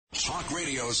Talk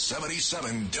Radio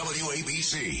 77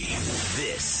 WABC.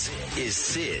 This is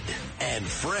Sid and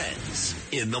Friends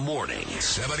in the morning.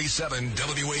 77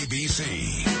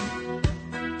 WABC.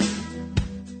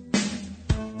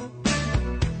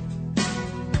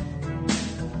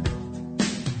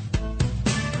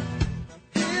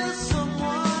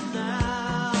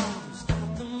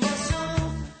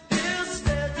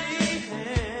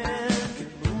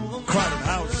 Crowded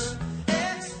house.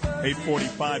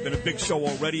 8:45, been a big show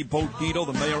already. Bo Dietl,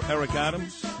 the mayor, Eric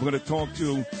Adams. We're going to talk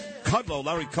to Kudlow,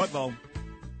 Larry Kudlow.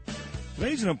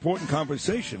 Today's an important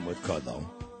conversation with Kudlow.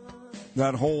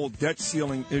 That whole debt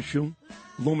ceiling issue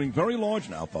looming very large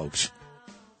now, folks.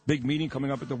 Big meeting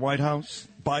coming up at the White House.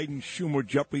 Biden, Schumer,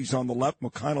 Jeffries on the left,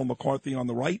 McConnell, McCarthy on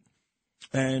the right.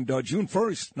 And June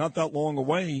 1st, not that long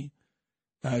away,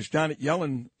 as Janet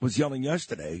Yellen was yelling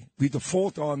yesterday, we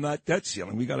default on that debt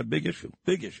ceiling. We got a big issue,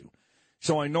 big issue.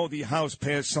 So I know the House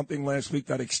passed something last week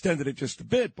that extended it just a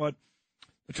bit, but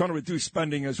they're trying to reduce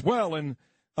spending as well, and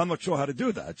I'm not sure how to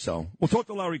do that. So we'll talk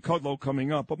to Larry Kudlow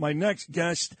coming up. But my next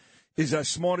guest is as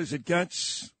smart as it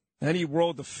gets. Any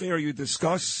world affair you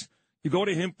discuss, you go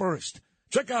to him first.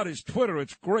 Check out his Twitter.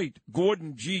 It's great.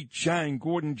 Gordon G. Chang.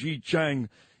 Gordon G. Chang.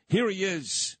 Here he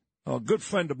is, a good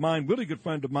friend of mine, really good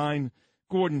friend of mine,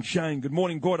 Gordon Chang. Good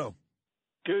morning, Gordo.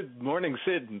 Good morning,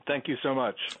 Sid, and thank you so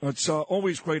much. It's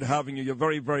always great having you. You're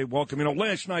very, very welcome. You know,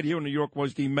 last night here in New York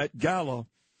was the Met Gala,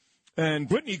 and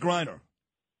Brittany Griner,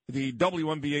 the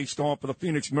WNBA star for the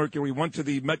Phoenix Mercury, went to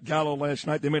the Met Gala last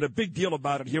night. They made a big deal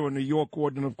about it here in New York,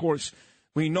 Gordon. And, of course,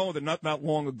 we know that not that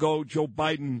long ago, Joe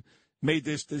Biden made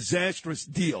this disastrous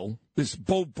deal, this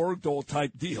Bo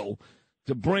Bergdahl-type deal,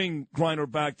 to bring Griner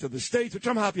back to the States, which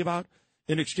I'm happy about,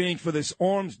 in exchange for this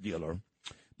arms dealer.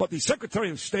 But the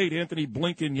Secretary of State, Anthony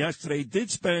Blinken, yesterday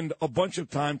did spend a bunch of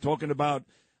time talking about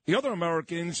the other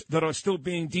Americans that are still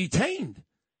being detained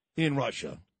in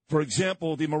Russia. For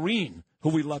example, the Marine who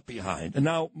we left behind, and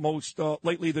now most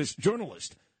lately this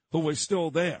journalist who was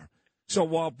still there. So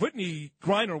while Brittany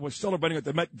Griner was celebrating at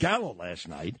the Met Gala last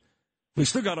night, we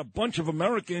still got a bunch of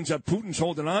Americans that Putin's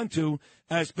holding on to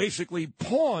as basically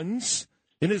pawns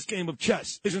in his game of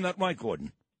chess. Isn't that right,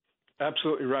 Gordon?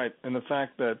 Absolutely right. And the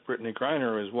fact that Brittany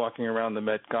Griner is walking around the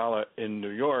Met Gala in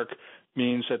New York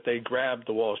means that they grabbed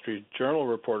the Wall Street Journal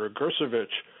reporter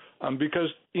Gersovich because,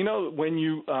 you know, when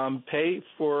you pay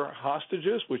for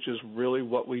hostages, which is really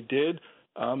what we did,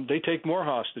 they take more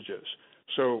hostages.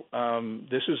 So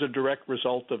this is a direct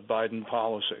result of Biden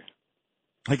policy.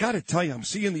 I got to tell you, I'm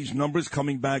seeing these numbers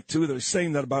coming back, too. They're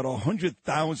saying that about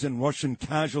 100,000 Russian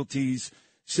casualties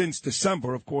since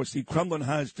December. Of course, the Kremlin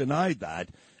has denied that.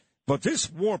 But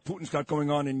this war Putin's got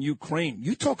going on in Ukraine,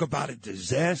 you talk about a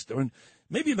disaster, and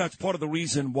maybe that's part of the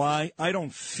reason why I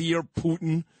don't fear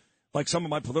Putin like some of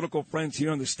my political friends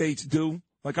here in the States do.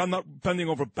 Like, I'm not bending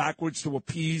over backwards to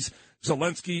appease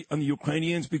Zelensky and the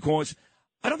Ukrainians because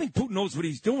I don't think Putin knows what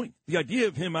he's doing. The idea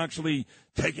of him actually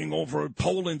taking over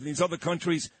Poland and these other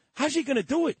countries, how's he going to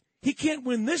do it? He can't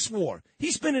win this war.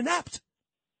 He's been inept.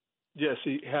 Yes,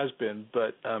 he has been,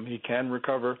 but he can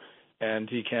recover. And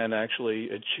he can actually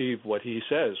achieve what he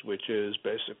says, which is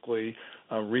basically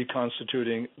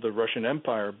reconstituting the Russian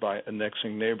Empire by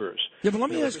annexing neighbors. Yeah, but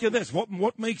let me ask you this.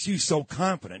 What makes you so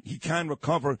confident he can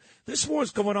recover? This war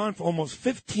is going on for almost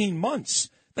 15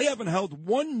 months. They haven't held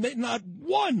not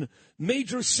one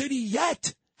major city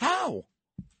yet. How?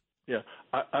 Yeah,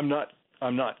 I'm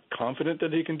not confident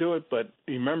that he can do it, but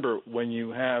remember, when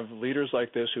you have leaders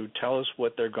like this who tell us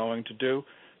what they're going to do,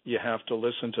 you have to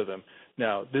listen to them.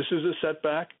 Now, this is a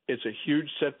setback. It's a huge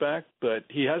setback, but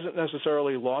he hasn't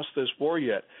necessarily lost this war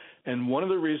yet. And one of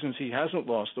the reasons he hasn't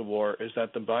lost the war is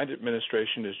that the Biden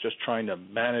administration is just trying to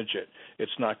manage it.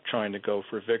 It's not trying to go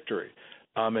for victory.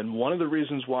 And one of the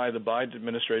reasons why the Biden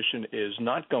administration is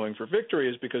not going for victory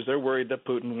is because they're worried that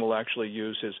Putin will actually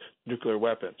use his nuclear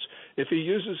weapons. If he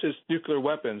uses his nuclear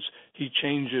weapons, he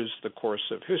changes the course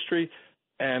of history,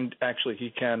 and actually he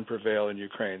can prevail in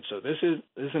Ukraine. So this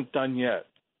isn't done yet.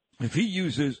 If he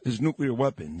uses his nuclear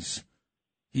weapons,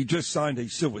 he just signed a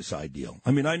suicide deal. I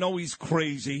mean, I know he's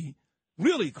crazy,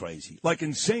 really crazy, like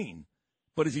insane.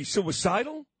 But is he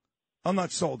suicidal? I'm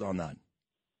not sold on that.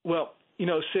 Well, you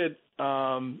know, Sid,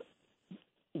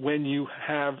 when you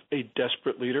have a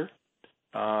desperate leader,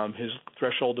 his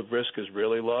threshold of risk is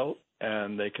really low,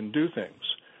 and they can do things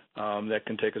that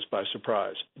can take us by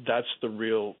surprise. That's the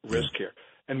real risk here.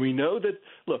 And we know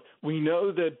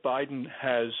that Biden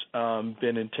has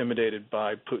been intimidated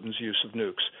by Putin's use of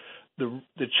nukes.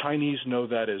 The Chinese know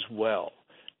that as well.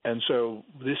 And so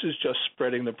this is just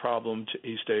spreading the problem to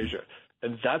East Asia.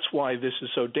 And that's why this is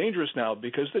so dangerous now,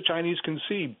 because the Chinese can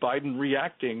see Biden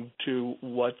reacting to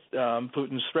what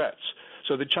Putin's threats.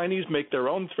 So the Chinese make their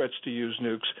own threats to use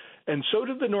nukes, and so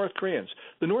do the North Koreans.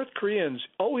 The North Koreans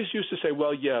always used to say,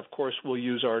 well, yeah, of course, we'll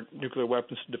use our nuclear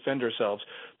weapons to defend ourselves.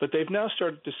 But they've now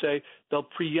started to say they'll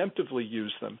preemptively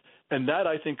use them. And that,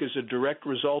 I think, is a direct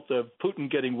result of Putin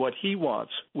getting what he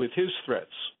wants with his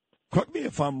threats. Correct me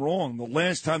if I'm wrong. The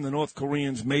last time the North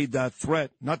Koreans made that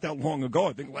threat, not that long ago,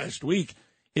 I think last week,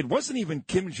 it wasn't even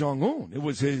Kim Jong-un. It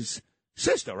was his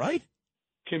sister, right?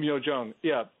 Kim Yo-jong.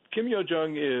 Yeah, Kim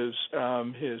Yo-jong is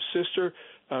his sister.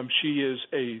 She is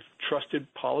a trusted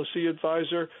policy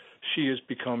advisor. She has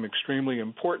become extremely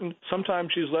important.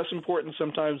 Sometimes she's less important,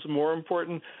 sometimes more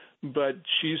important, but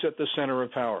she's at the center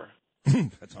of power.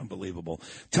 That's unbelievable.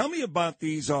 Tell me about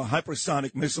these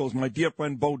hypersonic missiles. My dear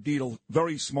friend Bo Dietl,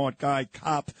 very smart guy,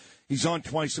 cop. He's on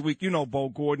twice a week. You know Bo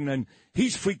Gordon, and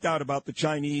he's freaked out about the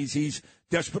Chinese. He's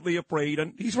desperately afraid,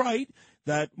 and he's right,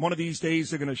 that one of these days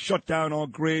they're going to shut down our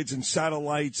grids and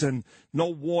satellites and no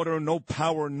water, no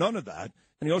power, none of that.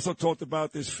 And he also talked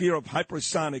about this fear of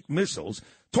hypersonic missiles.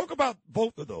 Talk about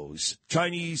both of those,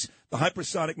 Chinese, the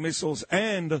hypersonic missiles,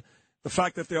 and the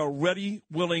fact that they are ready,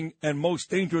 willing, and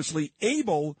most dangerously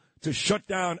able to shut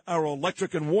down our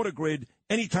electric and water grid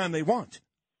anytime they want.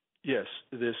 Yes,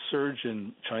 this surge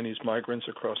in Chinese migrants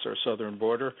across our southern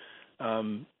border.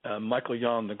 Michael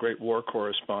Yon, the great war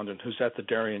correspondent, who's at the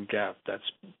Darien Gap, that's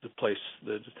the place,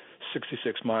 the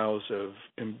 66 miles of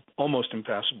almost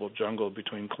impassable jungle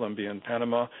between Colombia and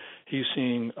Panama. He's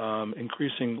seeing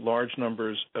increasing large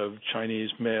numbers of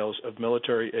Chinese males of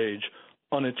military age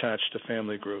unattached to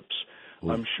family groups.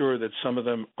 Ooh. I'm sure that some of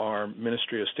them are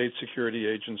Ministry of State Security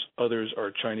agents, others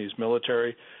are Chinese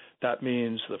military. That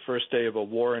means the first day of a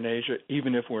war in Asia,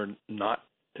 even if we're not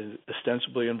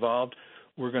ostensibly involved,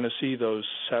 we're going to see those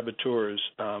saboteurs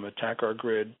attack our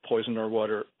grid, poison our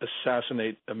water,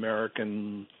 assassinate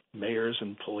American mayors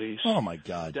and police. Oh, my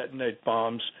God. Detonate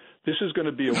bombs. This is going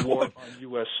to be a war on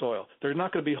U.S. soil. They're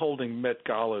not going to be holding Met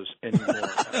Galas anymore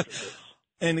after this.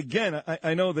 And again,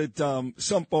 I know that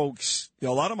some folks, a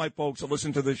lot of my folks that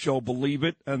listen to this show believe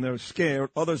it, and they're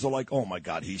scared. Others are like, oh, my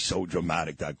God, he's so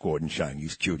dramatic, that Gordon Chang.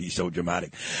 He's cute. He's so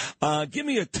dramatic. Give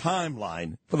me a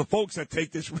timeline for the folks that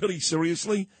take this really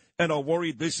seriously and are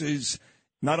worried this is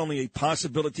not only a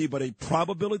possibility but a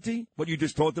probability, what you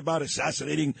just talked about,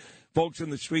 assassinating folks in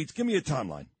the streets. Give me a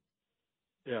timeline.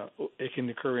 Yeah, it can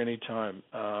occur any time.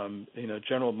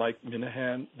 General Mike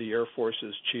Minahan, the Air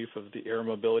Force's chief of the Air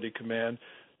Mobility Command,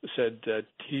 said that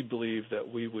he believed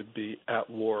that we would be at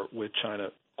war with China,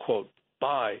 quote,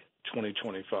 by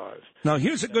 2025. Now,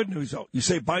 here's the good news, though. You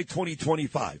say by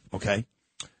 2025, okay?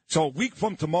 So a week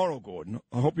from tomorrow, Gordon,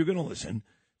 I hope you're going to listen,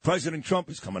 President Trump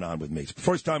is coming on with me. It's the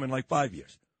first time in like 5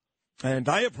 years. And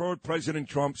I have heard President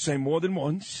Trump say more than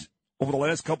once over the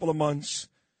last couple of months,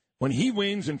 when he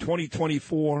wins in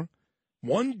 2024,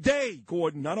 one day,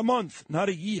 Gordon, not a month, not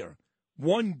a year,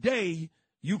 one day,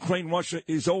 Ukraine-Russia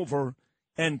is over,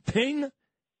 and ping,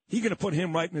 he's going to put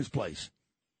him right in his place.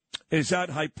 Is that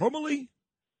hyperbole,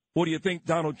 or do you think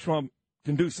Donald Trump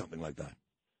can do something like that?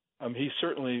 He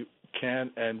certainly can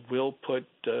and will put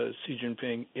Xi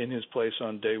Jinping in his place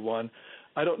on day one.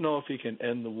 I don't know if he can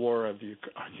end the war on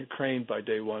Ukraine by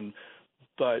day one,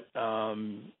 but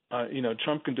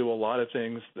Trump can do a lot of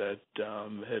things that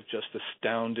have just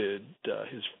astounded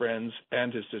his friends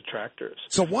and his detractors.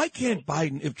 So why can't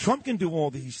Biden, if Trump can do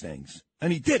all these things,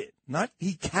 and he did it, not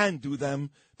he can do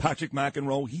them, Patrick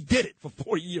McEnroe, he did it for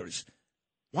 4 years.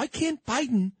 Why can't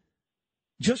Biden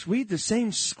just read the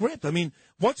same script? I mean,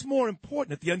 what's more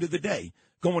important at the end of the day,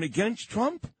 going against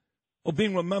Trump or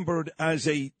being remembered as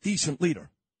a decent leader?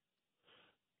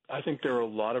 I think there are a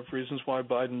lot of reasons why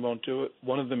Biden won't do it.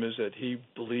 One of them is that he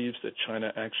believes that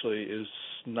China actually is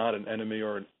not an enemy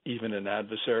or even an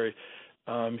adversary.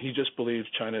 He just believes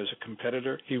China is a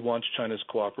competitor. He wants China's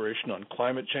cooperation on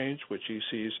climate change, which he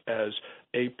sees as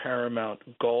a paramount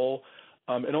goal.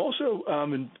 And also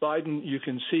in Biden, you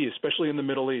can see, especially in the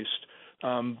Middle East,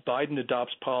 Biden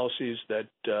adopts policies that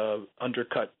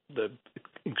undercut the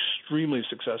extremely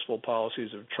successful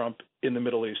policies of Trump in the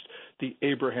Middle East, the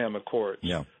Abraham Accords,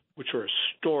 which are a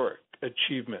historic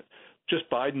achievement. Just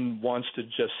Biden wants to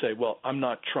just say, well, I'm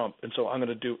not Trump, and so I'm going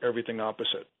to do everything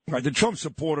opposite. Right. The Trump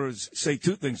supporters say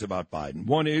two things about Biden.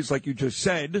 One is, like you just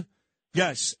said,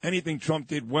 yes, anything Trump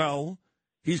did well,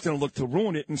 he's going to look to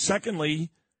ruin it. And secondly,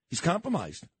 he's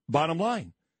compromised. Bottom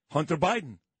line, Hunter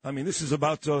Biden. I mean, this is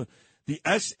about to, the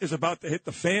S is about to hit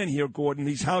the fan here, Gordon.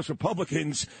 These House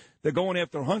Republicans, they're going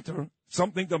after Hunter.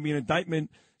 Some think there'll be an indictment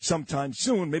sometime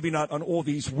soon, maybe not on all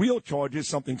these real charges,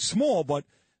 something small, but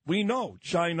we know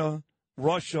China,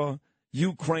 Russia,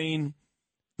 Ukraine.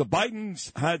 The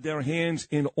Bidens had their hands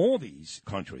in all these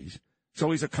countries,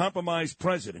 so he's a compromised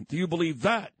president. Do you believe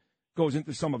that goes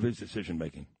into some of his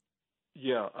decision-making?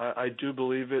 Yeah, I do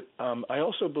believe it. I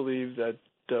also believe that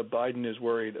Biden is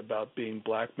worried about being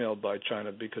blackmailed by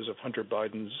China because of Hunter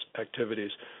Biden's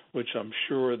activities, which I'm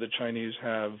sure the Chinese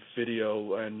have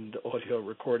video and audio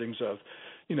recordings of.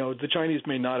 You know, the Chinese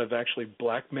may not have actually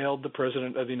blackmailed the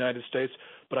President of the United States,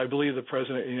 but I believe the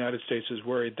President of the United States is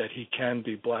worried that he can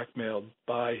be blackmailed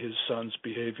by his son's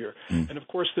behavior. And, of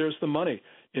course, there's the money.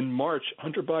 In March,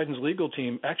 Hunter Biden's legal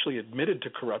team actually admitted to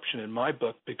corruption in my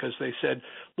book because they said,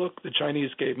 look, the Chinese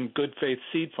gave him good faith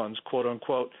seed funds, quote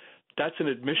unquote. That's an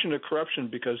admission of corruption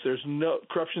because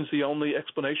corruption's the only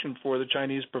explanation for the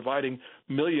Chinese providing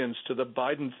millions to the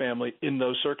Biden family in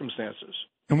those circumstances.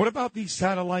 And what about these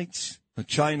satellites,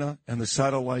 China and the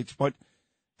satellites?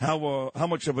 How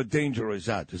much of a danger is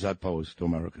that? Does that pose to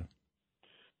America?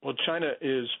 Well, China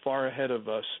is far ahead of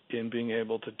us in being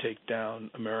able to take down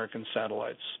American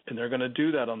satellites, and they're going to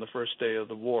do that on the first day of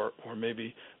the war, or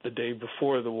maybe the day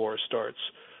before the war starts.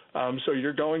 So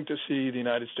you're going to see the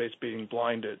United States being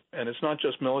blinded, and it's not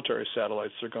just military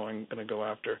satellites they're going to go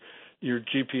after. Your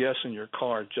GPS in your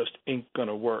car just ain't going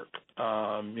to work.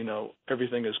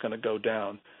 Everything is going to go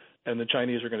down. And the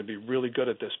Chinese are going to be really good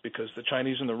at this because the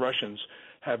Chinese and the Russians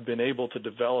have been able to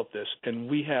develop this. And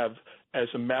we have, as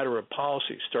a matter of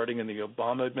policy, starting in the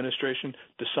Obama administration,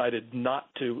 decided not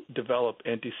to develop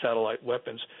anti-satellite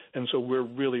weapons. And so we're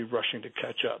really rushing to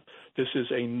catch up. This is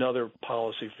another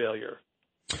policy failure.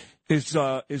 Is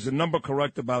the number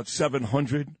correct about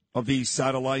 700 of these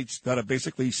satellites that are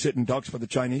basically sitting ducks for the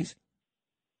Chinese?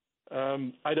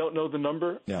 I don't know the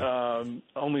number. Yeah.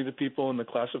 Only the people in the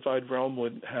classified realm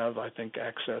would have, I think,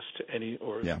 access to any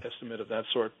estimate of that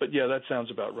sort. But, yeah, that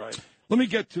sounds about right. Let me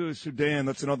get to Sudan.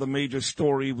 That's another major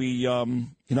story.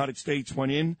 United States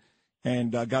went in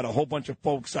and got a whole bunch of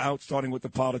folks out, starting with the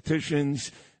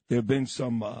politicians. There have been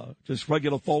some just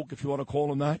regular folk, if you want to call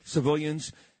them that,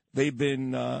 civilians. They've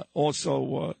been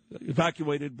also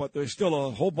evacuated, but there's still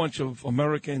a whole bunch of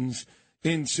Americans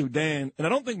in Sudan. And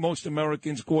I don't think most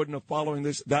Americans, Gordon, are following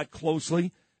this that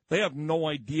closely. They have no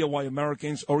idea why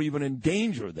Americans are even in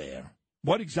danger there.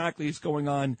 What exactly is going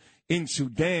on in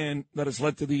Sudan that has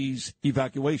led to these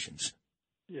evacuations?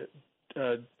 Yeah.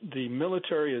 The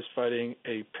military is fighting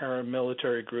a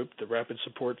paramilitary group, the Rapid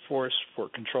Support Force, for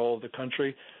control of the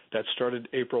country. That started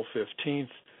April 15th.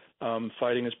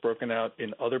 Fighting has broken out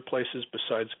in other places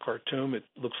besides Khartoum. It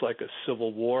looks like a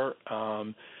civil war.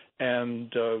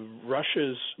 And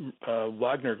Russia's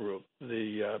Wagner group,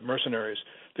 the mercenaries,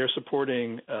 they're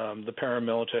supporting the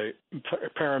paramilitary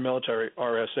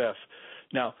RSF.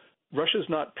 Now, Russia's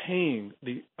not paying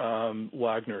the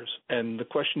Wagners, and the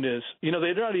question is,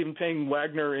 they're not even paying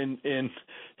Wagner in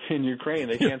Ukraine.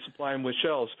 They can't supply them with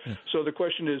shells. So the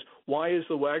question is, why is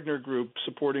the Wagner group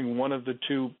supporting one of the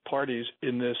two parties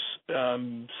in this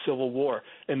civil war?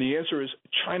 And the answer is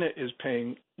China is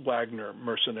paying Wagner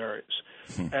mercenaries.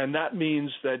 And that means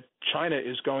that China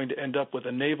is going to end up with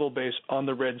a naval base on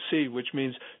the Red Sea, which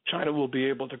means China will be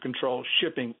able to control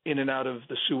shipping in and out of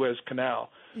the Suez Canal,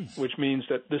 which means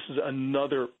that this is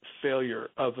another failure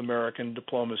of American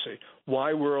diplomacy.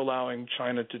 Why we're allowing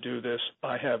China to do this,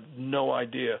 I have no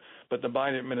idea, but the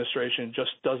Biden administration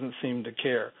just doesn't seem to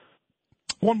care.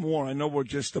 One more. I know we're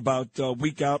just about a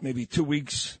week out, maybe 2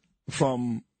 weeks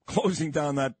from closing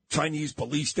down that Chinese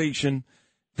police station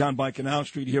down by Canal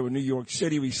Street here in New York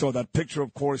City. We saw that picture,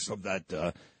 of course, of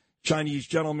that Chinese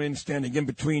gentleman standing in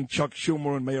between Chuck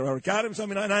Schumer and Mayor Eric Adams. I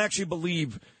mean, and I actually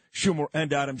believe Schumer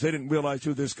and Adams, they didn't realize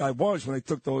who this guy was when they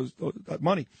took that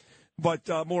money. But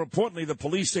more importantly, the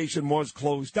police station was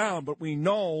closed down, but we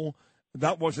know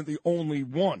that wasn't the only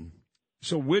one.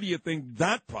 So where do you think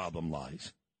that problem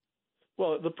lies?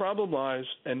 Well, the problem lies,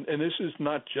 and this is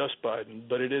not just Biden,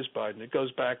 but it is Biden. It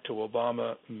goes back to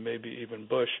Obama, maybe even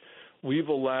Bush. We've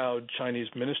allowed Chinese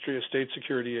Ministry of State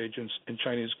Security agents and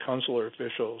Chinese consular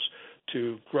officials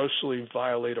to grossly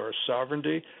violate our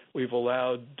sovereignty. We've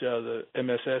allowed the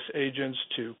MSS agents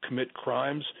to commit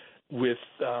crimes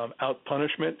without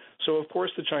punishment. So, of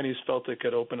course, the Chinese felt they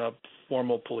could open up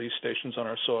formal police stations on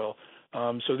our soil.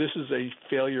 So this is a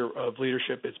failure of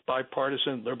leadership. It's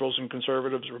bipartisan, liberals and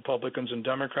conservatives, Republicans and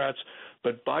Democrats.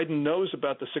 But Biden knows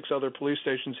about the 6 other police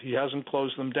stations. He hasn't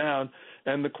closed them down.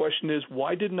 And the question is,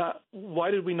 why did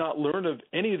we not learn of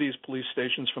any of these police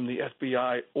stations from the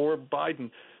FBI or Biden?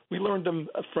 We learned them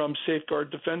from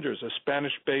Safeguard Defenders, a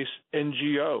Spanish-based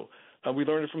NGO. We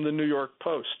learned it from the New York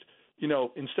Post.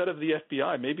 Instead of the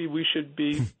FBI, maybe we should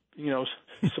be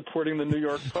supporting the New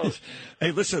York Post.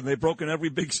 Hey, listen, they've broken every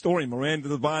big story. Miranda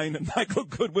Devine and Michael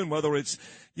Goodwin, whether it's,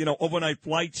 overnight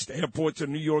flights to airports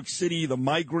in New York City, the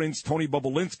migrants, Tony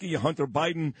Bobulinski, Hunter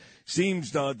Biden,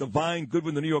 seems Devine,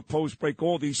 Goodwin, the New York Post break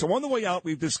all these. So on the way out,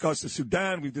 we've discussed the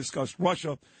Sudan, we've discussed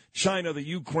Russia, China, the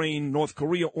Ukraine, North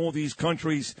Korea, all these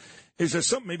countries. Is there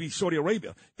something, maybe Saudi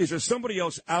Arabia, is there somebody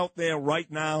else out there right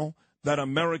now that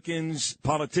Americans,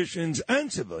 politicians,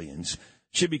 and civilians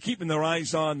should be keeping their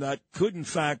eyes on that could, in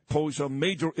fact, pose a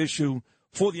major issue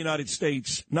for the United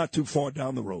States not too far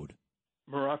down the road?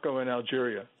 Morocco and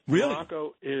Algeria. Really?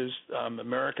 Morocco is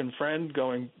American friend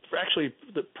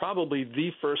probably the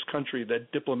first country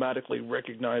that diplomatically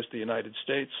recognized the United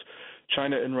States.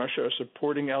 China and Russia are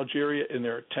supporting Algeria in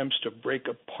their attempts to break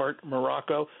apart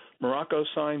Morocco. Morocco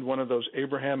signed one of those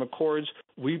Abraham Accords.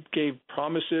 We gave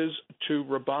promises to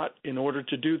Rabat in order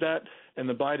to do that, and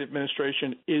the Biden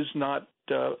administration is not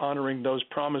honoring those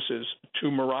promises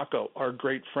to Morocco, our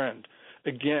great friend.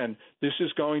 Again, this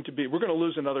is going to be – we're going to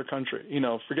lose another country.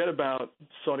 Forget about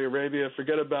Saudi Arabia,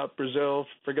 forget about Brazil,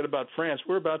 forget about France.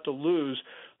 We're about to lose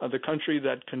the country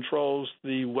that controls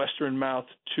the western mouth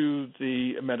to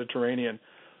the Mediterranean.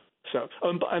 So,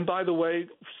 and by the way,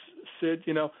 Sid,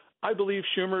 I believe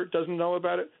Schumer doesn't know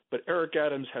about it, but Eric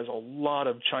Adams has a lot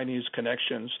of Chinese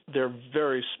connections. They're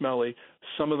very smelly.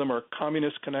 Some of them are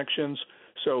communist connections.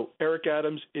 So Eric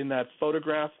Adams in that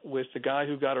photograph with the guy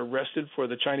who got arrested for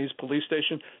the Chinese police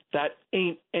station, that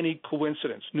ain't any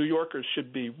coincidence. New Yorkers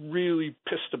should be really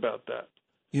pissed about that.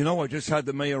 I just had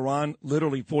the mayor on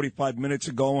literally 45 minutes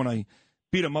ago, and I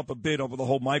beat him up a bit over the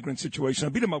whole migrant situation. I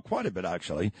beat him up quite a bit,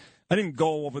 actually. I didn't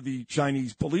go over the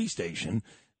Chinese police station.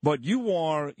 But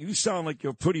you sound like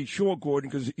you're pretty sure, Gordon,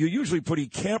 because you're usually pretty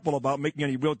careful about making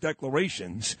any real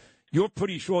declarations. You're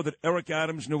pretty sure that Eric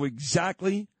Adams knew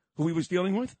exactly who he was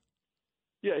dealing with?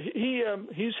 Yeah,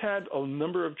 he's had a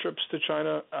number of trips to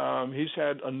China. He's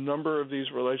had a number of these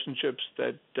relationships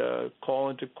that call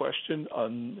into question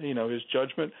on, his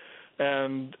judgment.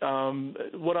 And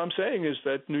what I'm saying is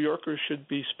that New Yorkers should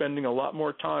be spending a lot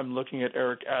more time looking at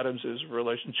Eric Adams'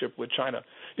 relationship with China.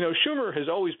 Schumer has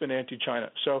always been anti-China.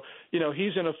 So,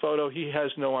 he's in a photo. He has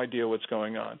no idea what's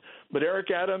going on. But Eric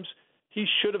Adams, he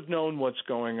should have known what's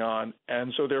going on.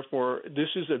 And so, therefore, this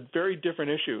is a very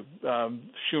different issue,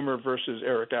 Schumer versus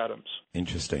Eric Adams.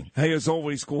 Interesting. Hey, as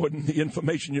always, Gordon, the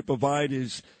information you provide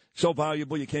is so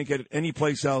valuable. You can't get it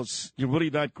anyplace else. You're really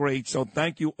that great. So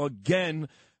thank you again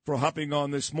for hopping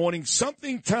on this morning.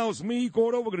 Something tells me,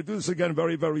 Gordo, we're going to do this again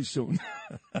very, very soon.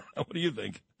 What do you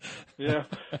think? Yeah.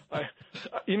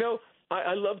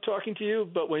 I love talking to you,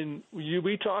 but when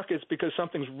we talk, it's because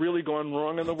something's really going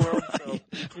wrong in the world. So,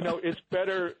 it's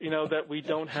better, that we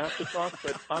don't have to talk,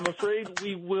 but I'm afraid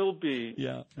we will be.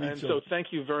 Yeah. And so thank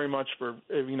you very much for,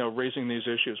 raising these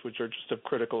issues, which are just of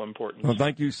critical importance. Well,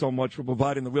 thank you so much for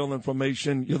providing the real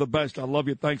information. You're the best. I love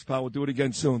you. Thanks, pal. We'll do it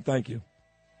again soon. Thank you.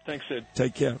 Thanks, Sid.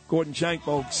 Take care. Gordon Chang,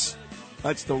 folks.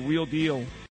 That's the real deal.